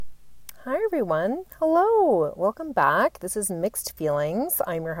Hi everyone. Hello. Welcome back. This is Mixed Feelings.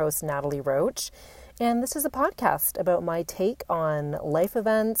 I'm your host, Natalie Roach, and this is a podcast about my take on life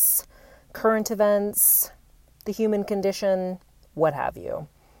events, current events, the human condition, what have you.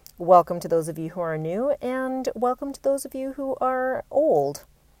 Welcome to those of you who are new, and welcome to those of you who are old.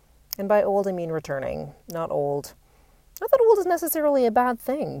 And by old, I mean returning, not old. Not that old is necessarily a bad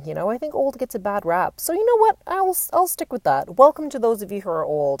thing, I think old gets a bad rap. So you know what? I'll stick with that. Welcome to those of you who are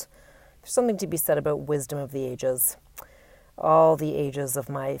old. There's something to be said about wisdom of the ages. All the ages of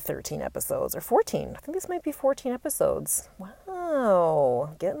my 13 episodes, or 14. I think this might be 14 episodes.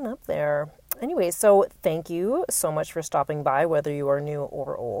 Wow, getting up there. Anyway, so thank you so much for stopping by, whether you are new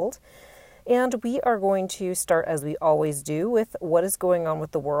or old. And we are going to start, as we always do, with what is going on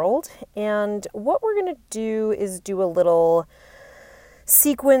with the world. And what we're going to do is do a little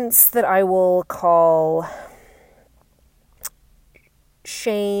sequence that I will call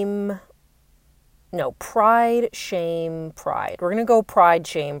pride, shame, pride. We're going to go pride,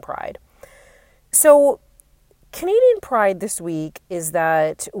 shame, pride. So Canadian pride this week is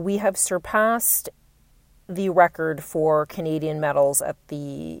that we have surpassed the record for Canadian medals at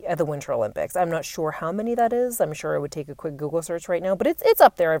the Winter Olympics. I'm not sure how many that is. I'm sure I would take a quick Google search right now, but it's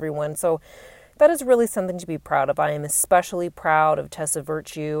up there, everyone. So that is really something to be proud of. I am especially proud of Tessa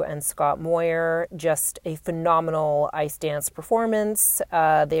Virtue and Scott Moir. Just a phenomenal ice dance performance.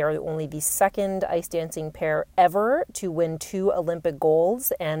 They are only the second ice dancing pair ever to win 2 Olympic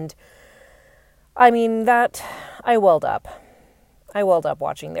golds. And I mean, I welled up. I welled up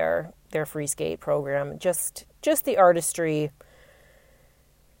watching their free skate program. Just the artistry.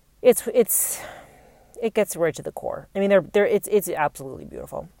 It gets right to the core. I mean, it's absolutely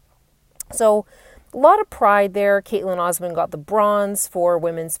beautiful. So a lot of pride there. Caitlin Osmond got the bronze for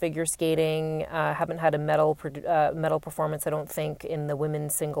women's figure skating. Haven't had a medal performance, I don't think, in the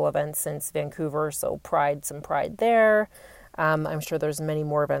women's single event since Vancouver. So some pride there. I'm sure there's many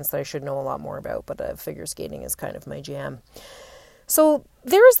more events that I should know a lot more about, but figure skating is kind of my jam. So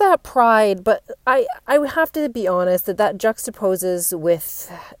there's that pride, but I have to be honest that juxtaposes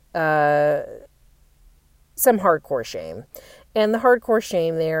with some hardcore shame. And the hardcore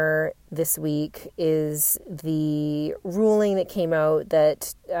shame there this week is the ruling that came out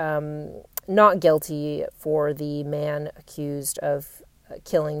that not guilty for the man accused of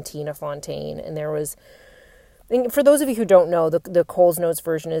killing Tina Fontaine. And there was, for those of you who don't know, the Coles Notes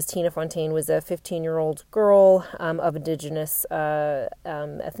version is Tina Fontaine was a 15-year-old girl of Indigenous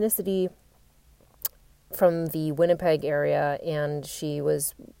ethnicity from the Winnipeg area, and she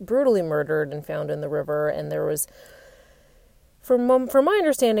was brutally murdered and found in the river. And there was, from my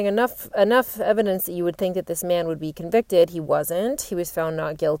understanding, enough evidence that you would think that this man would be convicted. He wasn't. He was found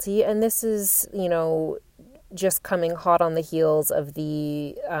not guilty. And this is, just coming hot on the heels of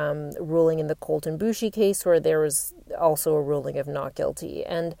the ruling in the Colton Boushie case, where there was also a ruling of not guilty.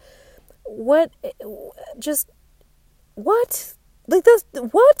 And what? Like this?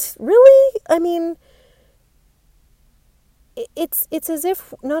 What? Really? I mean, it's as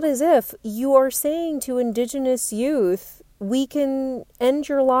if, not as if, you are saying to Indigenous youth, we can end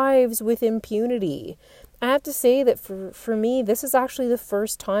your lives with impunity. I have to say that for me, this is actually the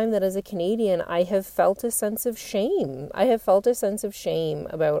first time that as a Canadian, I have felt a sense of shame. I have felt a sense of shame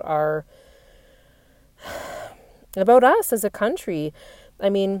about us as a country.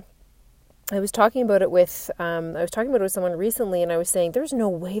 I mean, I was talking about it with someone recently, and I was saying there's no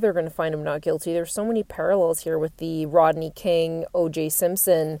way they're going to find him not guilty. There's so many parallels here with the Rodney King, O.J.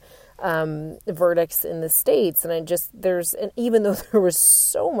 Simpson verdicts in the States, and even though there was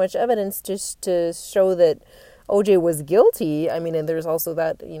so much evidence just to show that O.J. was guilty, I mean, and there's also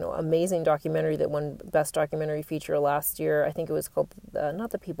that amazing documentary that won Best Documentary Feature last year. I think it was called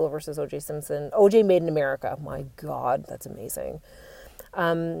not The People versus O.J. Simpson, O.J. Made in America. My God, that's amazing.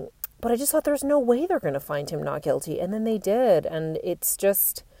 But I just thought there's no way they're going to find him not guilty, and then they did, and it's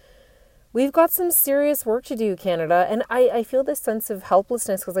just, we've got some serious work to do, Canada. And I feel this sense of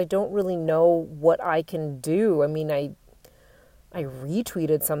helplessness because I don't really know what I can do. I mean, I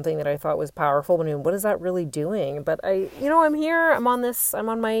retweeted something that I thought was powerful. I mean, what is that really doing? But I'm here. I'm on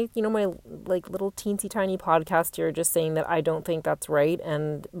my, my like little teensy tiny podcast here, just saying that I don't think that's right.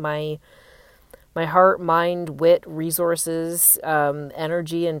 And my heart, mind, wit, resources,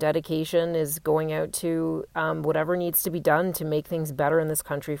 energy, and dedication is going out to whatever needs to be done to make things better in this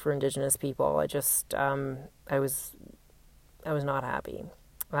country for Indigenous people. I just, I was not happy.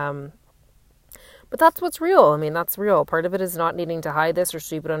 But that's what's real. I mean, that's real. Part of it is not needing to hide this or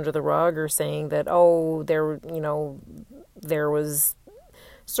sweep it under the rug or saying that, there was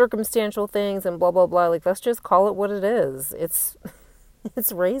circumstantial things and blah, blah, blah. Like, let's just call it what it is. It's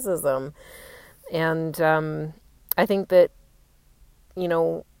It's racism. And I think that, you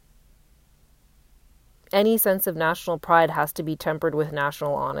know, any sense of national pride has to be tempered with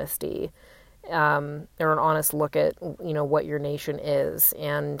national honesty, or an honest look at, you know, what your nation is.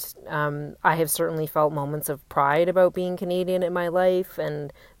 And I have certainly felt moments of pride about being Canadian in my life,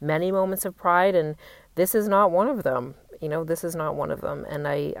 and many moments of pride, and this is not one of them. You know, this is not one of them, and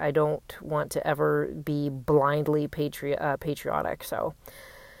I don't want to ever be blindly patriotic. So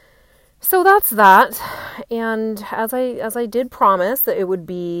that's that. And as I did promise that it would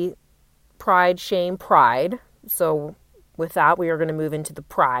be pride, shame, pride. So with that, we are going to move into the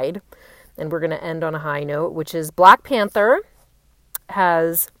pride, and we're going to end on a high note, which is Black Panther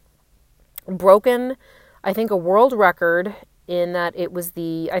has broken, I think, a world record in that it was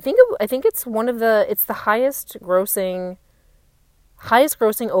I think it's it's the highest grossing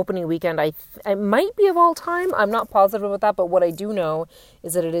opening weekend. It might be of all time. I'm not positive about that, but what I do know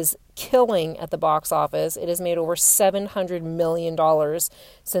is that it is killing at the box office. It has made over $700 million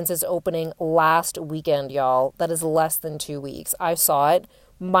since its opening last weekend, y'all. That is less than 2 weeks. I saw it.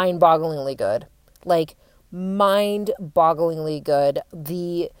 Mind-bogglingly good. Like, mind-bogglingly good.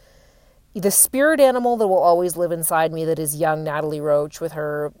 The spirit animal that will always live inside me, that is young Natalie Roach with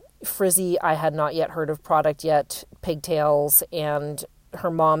her frizzy, I had not yet heard of product yet, pigtails, and her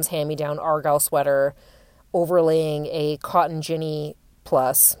mom's hand-me-down Argyle sweater, overlaying a cotton ginny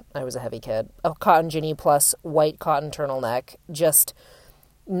plus, I was a heavy kid, a cotton ginny plus white cotton turtleneck, just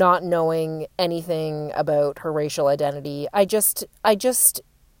not knowing anything about her racial identity. I just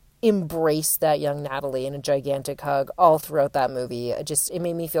embraced that young Natalie in a gigantic hug all throughout that movie. It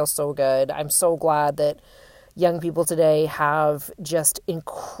made me feel so good. I'm so glad that young people today have just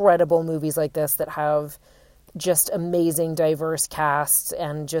incredible movies like this that have just amazing diverse casts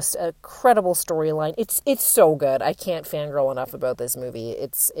and just a credible storyline. It's so good. I can't fangirl enough about this movie.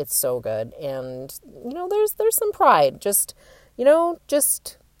 It's so good. And, you know, there's some pride. Just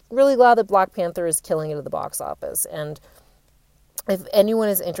really glad that Black Panther is killing it at the box office. And if anyone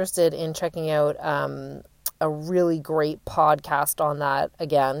is interested in checking out a really great podcast on that,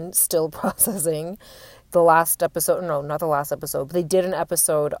 again, still processing the last episode. No, not the last episode, but they did an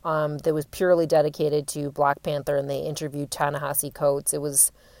episode that was purely dedicated to Black Panther, and they interviewed Ta-Nehisi Coates. It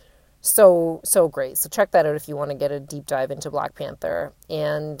was so great. So check that out if you want to get a deep dive into Black Panther.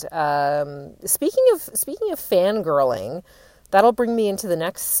 And speaking of fangirling, that'll bring me into the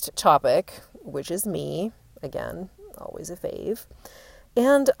next topic, which is me again. Always a fave.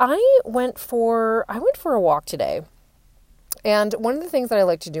 And I went for a walk today. And one of the things that I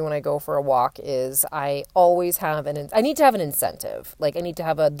like to do when I go for a walk is I always have I need to have an incentive. Like, I need to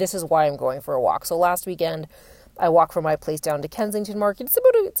have this is why I'm going for a walk. So last weekend I walked from my place down to Kensington Market.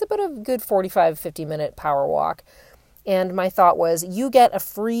 It's about a good 45-50 minute power walk. And my thought was, you get a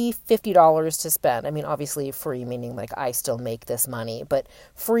free $50 to spend. I mean, obviously free meaning like I still make this money, but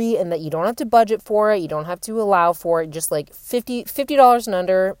free in that you don't have to budget for it. You don't have to allow for it. Just like $50 and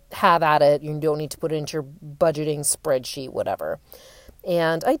under, have at it. You don't need to put it into your budgeting spreadsheet, whatever.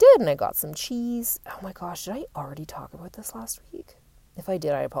 And I did, and I got some cheese. Oh my gosh, did I already talk about this last week? If I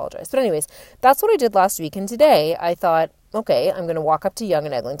did, I apologize. But anyways, that's what I did last week. And today I thought, okay, I'm going to walk up to Yonge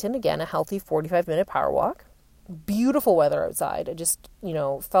and Eglinton. Again, a healthy 45-minute power walk. Beautiful weather outside. I just,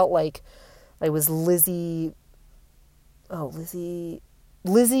 felt like I was Lizzie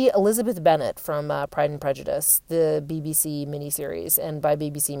Elizabeth Bennet from Pride and Prejudice, the BBC miniseries. And by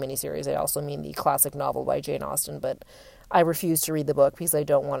BBC miniseries, I also mean the classic novel by Jane Austen, but I refuse to read the book because I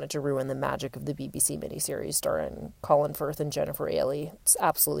don't want it to ruin the magic of the BBC miniseries starring Colin Firth and Jennifer Ailey. It's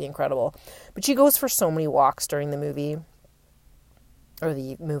absolutely incredible. But she goes for so many walks during the movie, or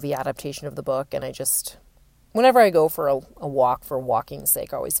the movie adaptation of the book, and whenever I go for a walk for walking's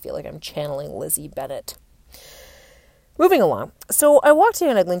sake, I always feel like I'm channeling Lizzie Bennet. Moving along. So I walked to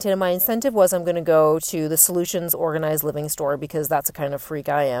Eglinton, and my incentive was I'm going to go to the Solutions Organized Living store because that's the kind of freak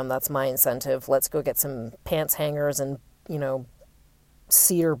I am. That's my incentive. Let's go get some pants hangers and,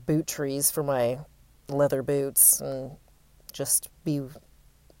 cedar boot trees for my leather boots and just be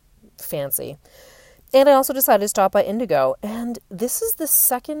fancy. And I also decided to stop by Indigo. And this is the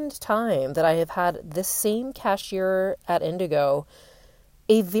second time that I have had this same cashier at Indigo,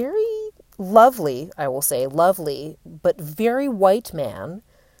 a very lovely, I will say lovely, but very white man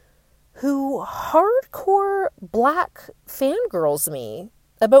who hardcore black fangirls me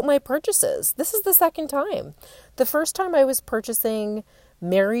about my purchases. This is the second time. The first time I was purchasing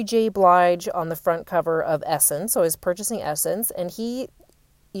Mary J. Blige on the front cover of Essence. So I was purchasing Essence, and he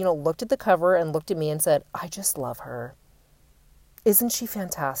looked at the cover and looked at me and said, I just love her. isn't she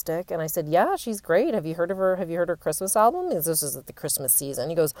fantastic? And I said, yeah, she's great. Have you heard of her? Have you heard her Christmas album? Because this is the Christmas season.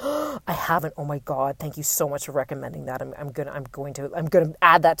 He goes, oh, I haven't. Oh my God. Thank you so much for recommending that. I'm going to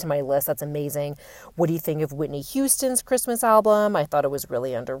add that to my list. That's amazing. What do you think of Whitney Houston's Christmas album? I thought it was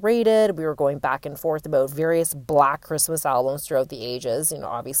really underrated. We were going back and forth about various Black Christmas albums throughout the ages.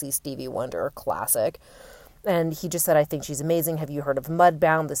 Obviously Stevie Wonder, classic. And he just said, I think she's amazing. Have you heard of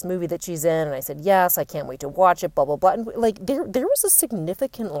Mudbound, this movie that she's in? And I said, yes, I can't wait to watch it, blah, blah, blah. And there was a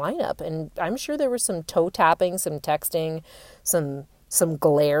significant lineup. And I'm sure there was some toe tapping, some texting, some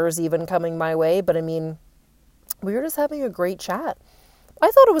glares even coming my way. But we were just having a great chat. I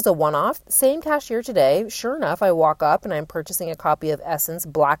thought it was a one-off. Same cashier today. Sure enough, I walk up and I'm purchasing a copy of Essence,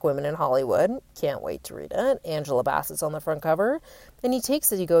 Black Women in Hollywood. Can't wait to read it. Angela Bassett's on the front cover. And he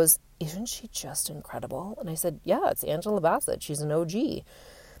takes it. He goes, isn't she just incredible? And I said, yeah, it's Angela Bassett. She's an OG.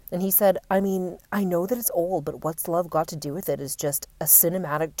 And he said, I know that it's old, but what's love got to do with it is just a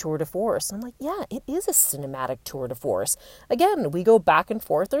cinematic tour de force. And I'm like, yeah, it is a cinematic tour de force. Again, we go back and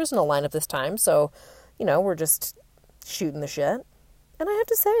forth. There isn't a lineup this time. So, we're just shooting the shit. And I have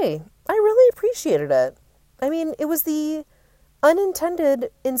to say, I really appreciated it. It was the unintended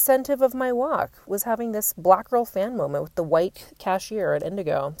incentive of my walk, was having this Black girl fan moment with the white cashier at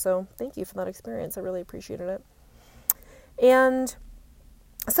Indigo. So thank you for that experience. I really appreciated it. And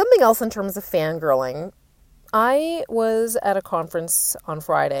something else in terms of fangirling, I was at a conference on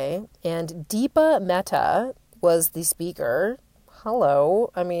Friday and Deepa Mehta was the speaker.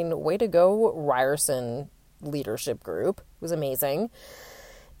 Hello. Way to go, Ryerson Leadership Group. It was amazing.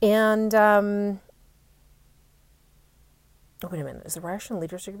 And wait a minute, is the Ryerson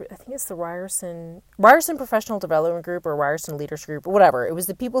Leadership Group? I think it's the Ryerson Professional Development Group or Ryerson Leadership Group, whatever. It was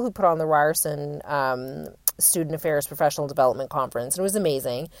the people who put on the Ryerson Student Affairs Professional Development Conference. And it was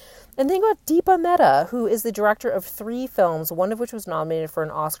amazing. And then you got Deepa Mehta, who is the director of 3 films, one of which was nominated for an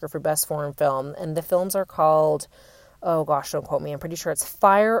Oscar for Best Foreign Film. And the films are called, oh gosh, don't quote me, I'm pretty sure it's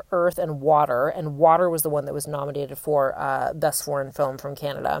Fire, Earth, and Water. And Water was the one that was nominated for Best Foreign Film from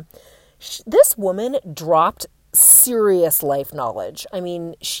Canada. This woman dropped serious life knowledge. I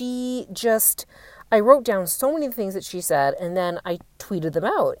wrote down so many things that she said, and then I tweeted them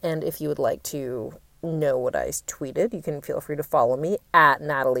out. And if you would like to know what I tweeted, you can feel free to follow me at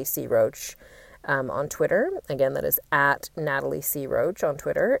Natalie C. Roach on Twitter. Again, that is at Natalie C. Roach on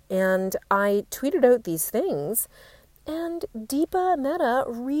Twitter. And I tweeted out these things, and Deepa Mehta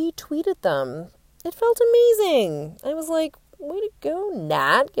retweeted them. It felt amazing. I was like, way to go,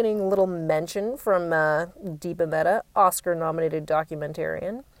 Nat, getting a little mention from Deepa Mehta, Oscar-nominated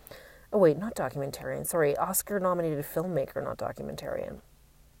documentarian. Oh, wait, not documentarian. Sorry, Oscar-nominated filmmaker, not documentarian.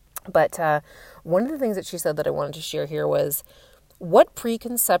 But one of the things that she said that I wanted to share here was, what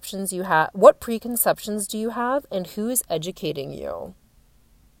preconceptions do you have, and who is educating you?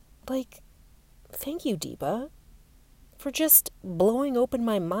 Thank you, Deepa, for just blowing open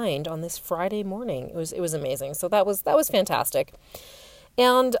my mind on this Friday morning. It was amazing. So that was fantastic.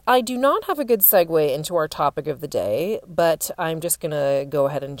 And I do not have a good segue into our topic of the day, but I'm just going to go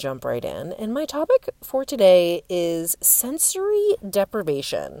ahead and jump right in. And my topic for today is sensory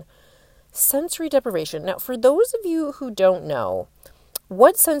deprivation. Sensory deprivation. Now, for those of you who don't know,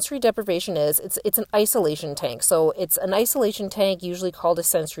 what sensory deprivation is, it's an isolation tank. So it's an isolation tank, usually called a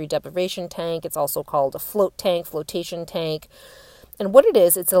sensory deprivation tank. It's also called a float tank, flotation tank. And what it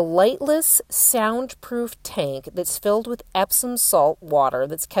is, it's a lightless, soundproof tank that's filled with Epsom salt water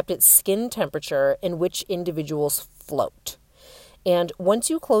that's kept at skin temperature, in which individuals float. And once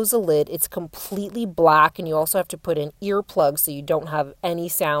you close the lid, it's completely black, and you also have to put in earplugs so you don't have any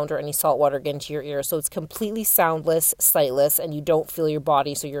sound or any salt water get into your ear. So it's completely soundless, sightless, and you don't feel your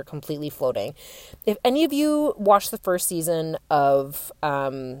body, so you're completely floating. If any of you watched the first season of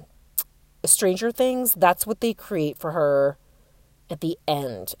Stranger Things, that's what they create for her at the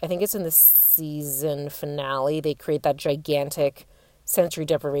end. I think it's in the season finale. They create that gigantic sensory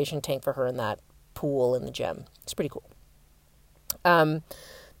deprivation tank for her in that pool in the gym. It's pretty cool.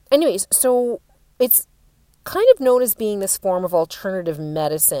 Anyways, so it's kind of known as being this form of alternative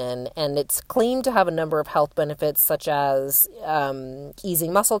medicine, and it's claimed to have a number of health benefits, such as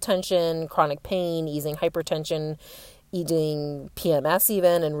easing muscle tension, chronic pain, easing hypertension, easing PMS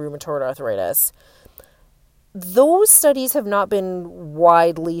even, and rheumatoid arthritis. Those studies have not been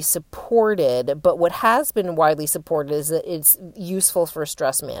widely supported, but what has been widely supported is that it's useful for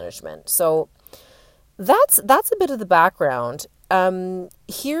stress management. So that's a bit of the background.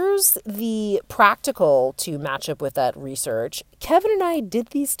 Here's the practical to match up with that research. Kevin and I did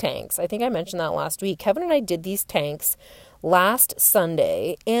these tanks. I think I mentioned that last week. Kevin and I did these tanks last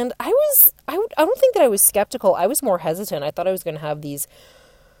Sunday, and I don't think that I was skeptical. I was more hesitant. I thought I was going to have these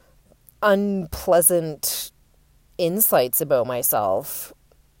unpleasant insights about myself.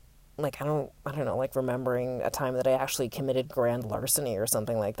 Like, I don't know, like remembering a time that I actually committed grand larceny or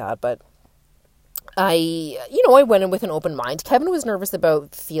something like that. But I went in with an open mind. Kevin was nervous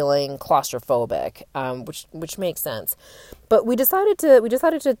about feeling claustrophobic, which makes sense. But we decided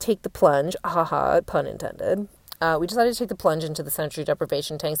to take the plunge. Haha, pun intended. We decided to take the plunge into the sensory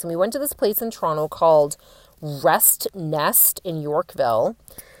deprivation tanks, and we went to this place in Toronto called Rest Nest in Yorkville.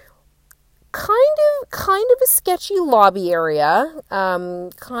 Kind of a sketchy lobby area,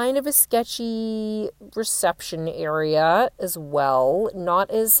 kind of a sketchy reception area as well.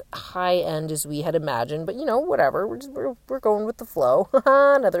 Not as high end as we had imagined, but whatever. We're going with the flow.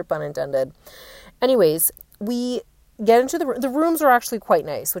 Another pun intended. Anyways, we get into the rooms are actually quite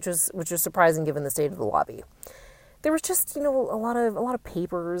nice, which was surprising given the state of the lobby. There was just, a lot of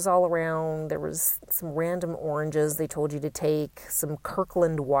papers all around. There was some random oranges they told you to take, some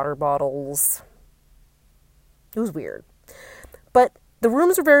Kirkland water bottles. It was weird. But the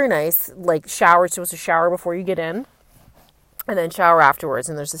rooms are very nice, like showers. You're supposed to shower before you get in and then shower afterwards.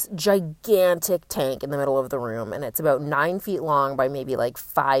 And there's this gigantic tank in the middle of the room, and it's about 9 feet long by maybe like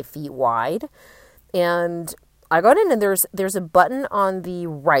 5 feet wide. And I got in, and there's a button on the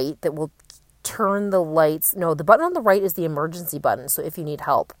right that will turn the lights. No, the button on the right is the emergency button, so if you need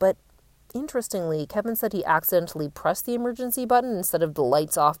help. But interestingly, Kevin said he accidentally pressed the emergency button instead of the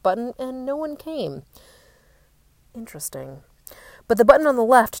lights off button, and no one came. Interesting. But the button on the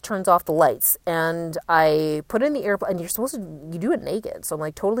left turns off the lights, and I put in the air, and you do it naked, so I'm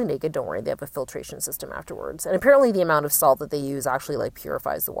like totally naked, don't worry, they have a filtration system afterwards. And apparently the amount of salt that they use actually like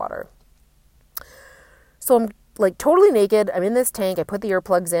purifies the water. So I'm like totally naked. I'm in this tank. I put the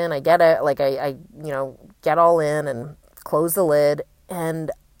earplugs in. I get it. Like I get all in and close the lid.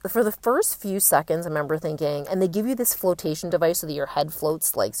 And for the first few seconds, I remember thinking, and they give you this flotation device so that your head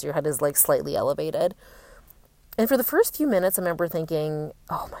floats, like, so your head is like slightly elevated. And for the first few minutes, I remember thinking,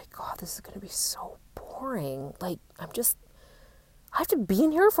 oh my God, this is going to be so boring. Like, I have to be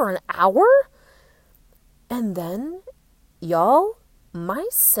in here for an hour? And then, y'all, my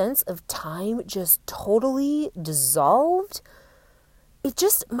sense of time just totally dissolved.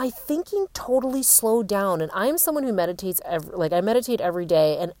 My thinking totally slowed down. And I'm someone who meditates I meditate every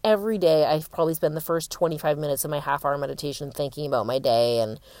day, and every day I probably spend the first 25 minutes of my half-hour meditation thinking about my day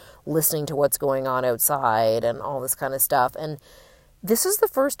and listening to what's going on outside and all this kind of stuff. And this is the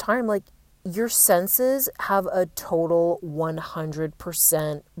first time, like, your senses have a total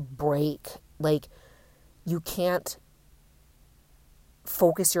 100% break. Like, you can't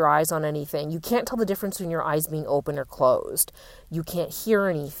focus your eyes on anything. You can't tell the difference between your eyes being open or closed. You can't hear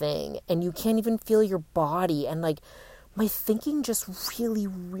anything, and you can't even feel your body. And like, my thinking just really,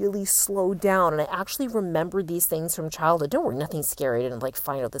 really slowed down. And I actually remembered these things from childhood. Don't worry, nothing scary. I didn't like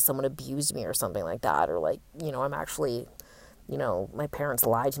find out that someone abused me or something like that. Or like, I'm actually, my parents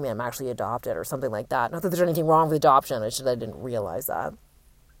lied to me. I'm actually adopted or something like that. Not that there's anything wrong with adoption. I didn't realize that.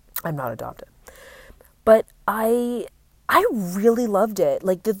 I'm not adopted. But I really loved it.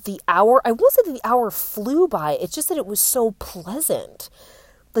 Like the hour, I won't say that the hour flew by. It's just that it was so pleasant.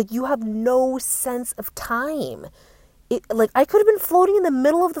 Like, you have no sense of time. I could have been floating in the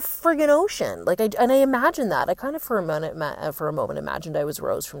middle of the friggin' ocean. I imagined that. I kind of for a moment imagined I was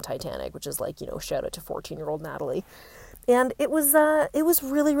Rose from Titanic, which is like, shout out to 14-year-old Natalie. And it was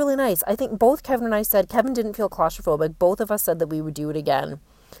really, really nice. I think both Kevin and I said, Kevin didn't feel claustrophobic. Both of us said that we would do it again.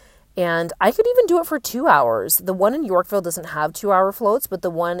 And I could even do it for 2 hours. The one in Yorkville doesn't have 2-hour floats, but the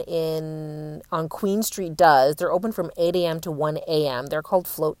one on Queen Street does. They're open from 8 a.m. to 1 a.m. They're called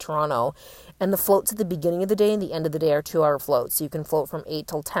Float Toronto. And the floats at the beginning of the day and the end of the day are 2-hour floats. So you can float from 8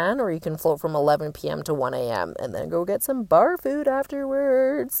 till 10, or you can float from 11 p.m. to 1 a.m. and then go get some bar food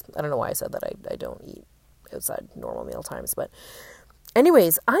afterwards. I don't know why I said that. I don't eat outside normal meal times. But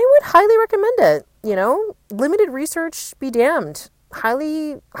anyways, I would highly recommend it. Limited research be damned.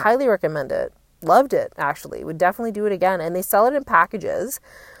 Highly, highly recommend it. Loved it, actually. Would definitely do it again. And they sell it in packages.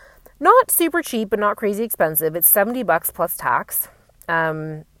 Not super cheap, but not crazy expensive. It's $70 plus tax.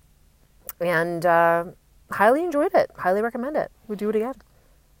 And highly enjoyed it. Highly recommend it. Would do it again.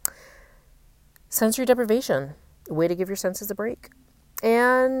 Sensory deprivation. A way to give your senses a break.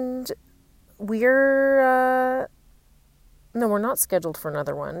 And we're not scheduled for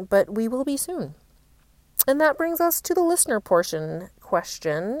another one, but we will be soon. And that brings us to the listener question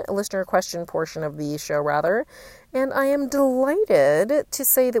portion of the show, rather. And I am delighted to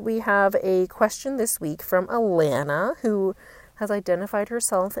say that we have a question this week from Alana, who has identified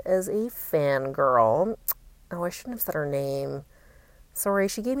herself as a fangirl. Oh, I shouldn't have said her name. Sorry,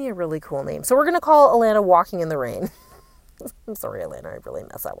 she gave me a really cool name. So we're going to call Alana Walking in the Rain. I'm sorry, Alana, I really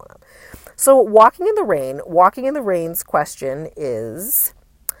messed that one up. So Walking in the Rain's question is,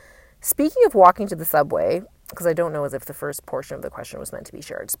 speaking of walking to the subway, because I don't know as if the first portion of the question was meant to be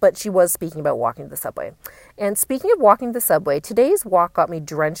shared, but she was speaking about walking to the subway. And speaking of walking to the subway, today's walk got me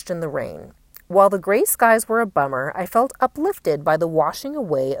drenched in the rain. While the gray skies were a bummer, I felt uplifted by the washing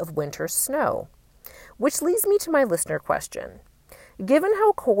away of winter snow. Which leads me to my listener question. Given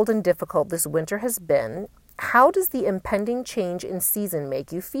how cold and difficult this winter has been, how does the impending change in season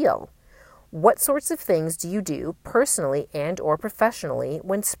make you feel? What sorts of things do you do, personally and or professionally,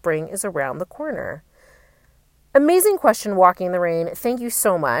 when spring is around the corner? Amazing question, Walking in the Rain. Thank you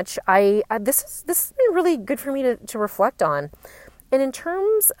so much. This has been really good for me to reflect on. And in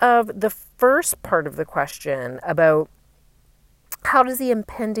terms of the first part of the question about how does the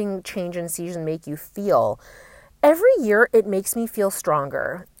impending change in season make you feel? Every year it makes me feel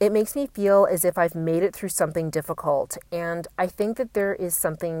stronger. It makes me feel as if I've made it through something difficult. And I think that there is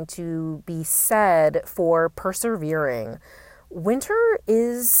something to be said for persevering. Winter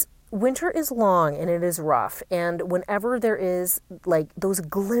is long and it is rough. And whenever there is like those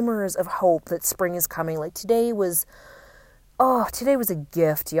glimmers of hope that spring is coming, like today was a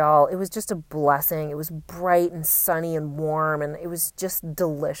gift, y'all. It was just a blessing. It was bright and sunny and warm, and it was just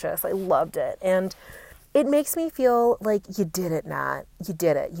delicious. I loved it. And it makes me feel like you did it, Nat. You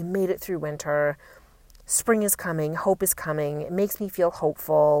did it. You made it through winter. Spring is coming. Hope is coming. It makes me feel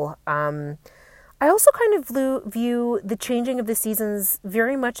hopeful. I also kind of view the changing of the seasons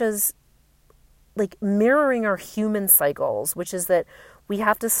very much as like mirroring our human cycles, which is that we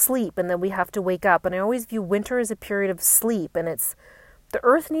have to sleep and then we have to wake up. And I always view winter as a period of sleep, and it's the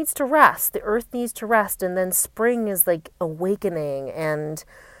earth needs to rest. The earth needs to rest. And then spring is like awakening and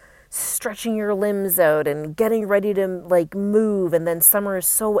stretching your limbs out and getting ready to like move. And then summer is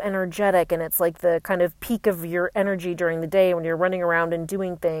so energetic, and it's like the kind of peak of your energy during the day when you're running around and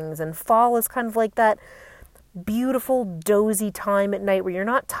doing things. And fall is kind of like that beautiful dozy time at night where you're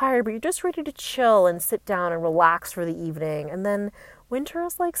not tired, but you're just ready to chill and sit down and relax for the evening. And then winter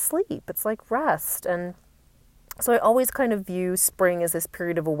is like sleep. It's like rest. And so I always kind of view spring as this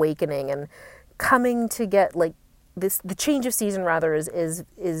period of awakening and coming to get like this, the change of season rather is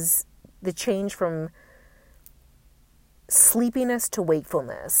the change from sleepiness to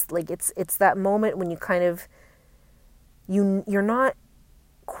wakefulness. Like it's that moment when you kind of, you're not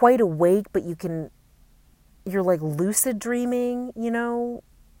quite awake, but you're like lucid dreaming, you know,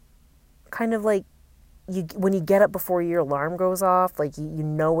 kind of like when you get up before your alarm goes off, like you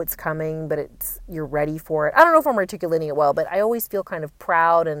know it's coming, but you're ready for it. I don't know if I'm articulating it well, but I always feel kind of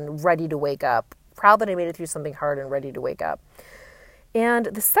proud and ready to wake up, proud that I made it through something hard and ready to wake up. And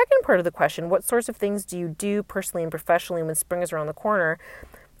the second part of the question, what sorts of things do you do personally and professionally when spring is around the corner?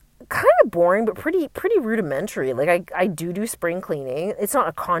 Kind of boring, but pretty rudimentary. Like I do spring cleaning. It's not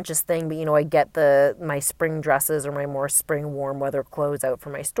a conscious thing, but you know, I get my spring dresses or my more spring warm weather clothes out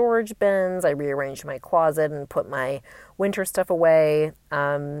from my storage bins. I rearrange my closet and put my winter stuff away.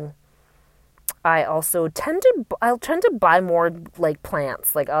 I also tend to buy more like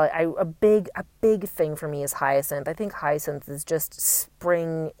plants. Like a big thing for me is hyacinth. I think hyacinth is just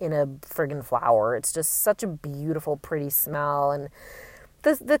spring in a friggin' flower. It's just such a beautiful, pretty smell, and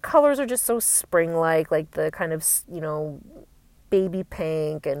the colors are just so spring-like, like the kind of, you know, baby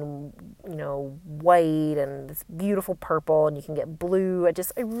pink and, you know, white and this beautiful purple, and you can get blue. I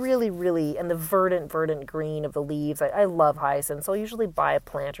really, and the verdant green of the leaves. I love hyacinth, so I'll usually buy a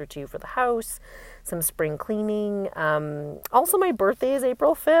plant or two for the house, some spring cleaning. Also, my birthday is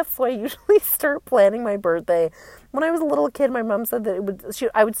April 5th, so I usually start planning my birthday. When I was a little kid, my mom said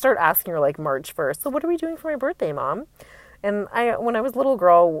that I would start asking her like March 1st, so what are we doing for my birthday, Mom? And when I was a little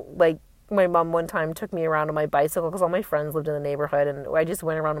girl, like, my mom one time took me around on my bicycle because all my friends lived in the neighborhood, and I just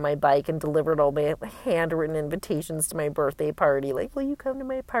went around on my bike and delivered all my handwritten invitations to my birthday party. Like, will you come to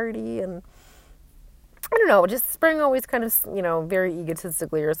my party? And I don't know, just spring always kind of, you know, very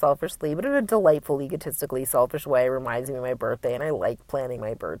egotistically or selfishly, but in a delightful, egotistically selfish way, reminds me of my birthday. And I like planning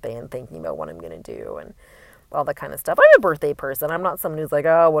my birthday and thinking about what I'm going to do and all that kind of stuff. I'm a birthday person. I'm not someone who's like,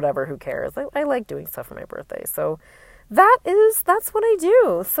 oh, whatever, who cares? I like doing stuff for my birthday. So that's what I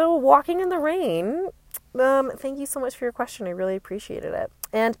do. So Walking in the Rain, thank you so much for your question. I really appreciated it.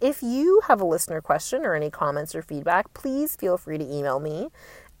 And if you have a listener question or any comments or feedback, please feel free to email me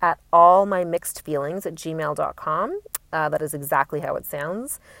at allmymixedfeelings@gmail.com. That is exactly how it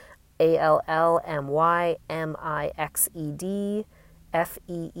sounds. ALLMYMIXED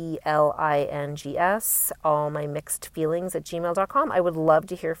FEELINGS, allmymixedfeelings@gmail.com. I would love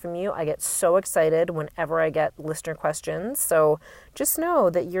to hear from you. I get so excited whenever I get listener questions. So just know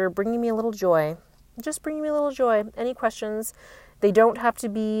that you're bringing me a little joy. Just bringing me a little joy. Any questions? They don't have to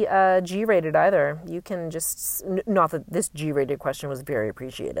be G-rated either. You can just, not that this G-rated question was very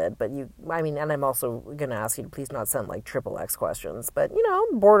appreciated, but and I'm also going to ask you to please not send like triple X questions, but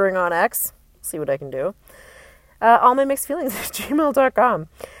bordering on X, see what I can do. allmymixedfeelings@gmail.com.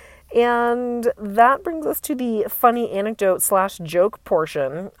 And that brings us to the funny anecdote/joke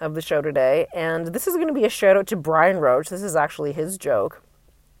portion of the show today. And this is going to be a shout out to Brian Roach. This is actually his joke.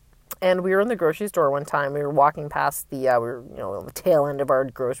 And we were in the grocery store one time. We were walking past the, on the tail end of our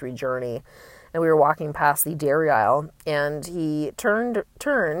grocery journey. And we were walking past the dairy aisle. And he turned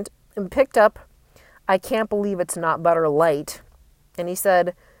and picked up, "I can't believe it's not butter light." And he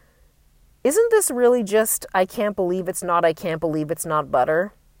said, "Isn't this really just, I can't believe it's not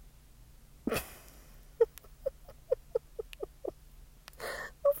butter?"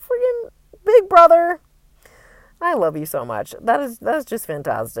 Friggin' Big Brother. I love you so much. That is just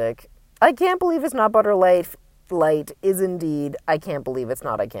fantastic. I can't believe it's not butter light. Light is indeed, I can't believe it's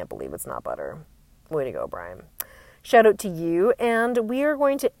not butter. Way to go, Brian. Shout out to you. And we are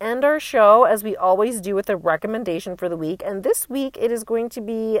going to end our show, as we always do, with a recommendation for the week. And this week it is going to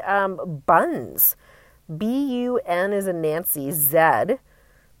be buns. B-U-N is a Nancy, Z. I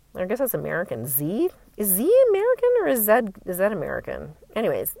guess that's American. Z? Is Z American or is that American?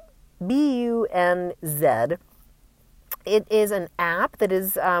 Anyways, B-U-N-Z. It is an app that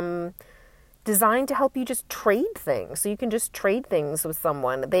is designed to help you just trade things. So you can just trade things with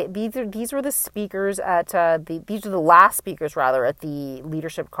someone. These were the speakers at these are the last speakers rather at the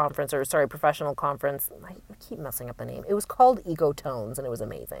leadership conference, professional conference. I keep messing up the name. It was called Ecotones, and it was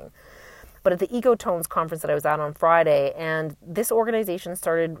amazing. But at the Ecotones conference that I was at on Friday, and this organization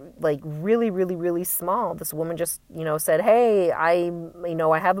started like really, really, really small. This woman just, said, "Hey, I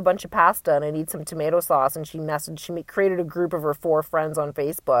have a bunch of pasta and I need some tomato sauce." And she created a group of her 4 friends on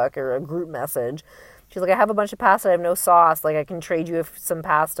Facebook, or a group message. She's like, "I have a bunch of pasta. I have no sauce. Like, I can trade you some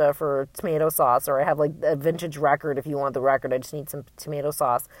pasta for tomato sauce, or I have like a vintage record if you want the record. I just need some tomato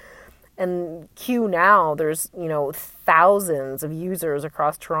sauce." And Q now, there's, thousands of users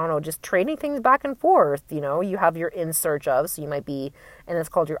across Toronto just trading things back and forth. You have your in search of, so you might be, and it's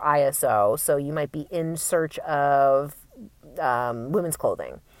called your ISO. So you might be in search of women's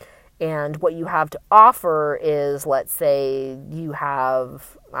clothing. And what you have to offer is, let's say you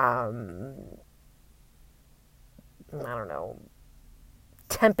have,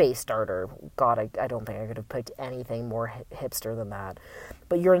 tempeh starter. God, I don't think I could have picked anything more hipster than that.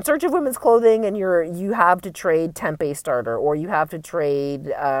 But you're in search of women's clothing, and you have to trade tempeh starter, or you have to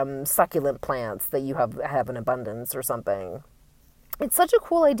trade succulent plants that you have in abundance or something. It's such a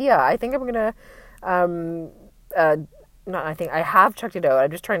cool idea. I think I'm gonna. I have checked it out.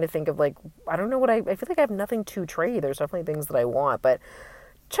 I'm just trying to think of I don't know what I feel like I have nothing to trade. There's definitely things that I want, but.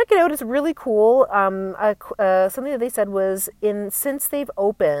 Check it out. It's really cool. Something that they said was since they've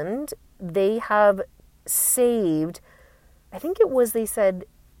opened, they have saved, I think it was, they said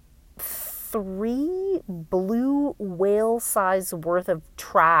 3 blue whale size worth of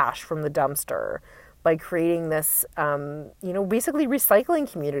trash from the dumpster by creating this, basically recycling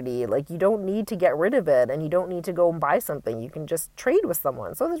community. Like, you don't need to get rid of it, and you don't need to go and buy something. You can just trade with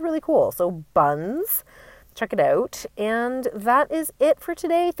someone. So that's really cool. So buns. Check it out. And that is it for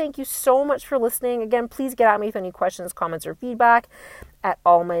today. Thank you so much for listening. Again, please get at me with any questions, comments, or feedback at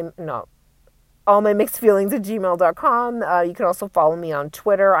allmymixedfeelings@gmail.com. You can also follow me on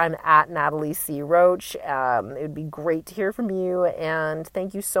Twitter. I'm at Natalie C. Roach. It would be great to hear from you. And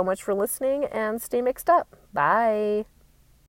thank you so much for listening, and stay mixed up. Bye.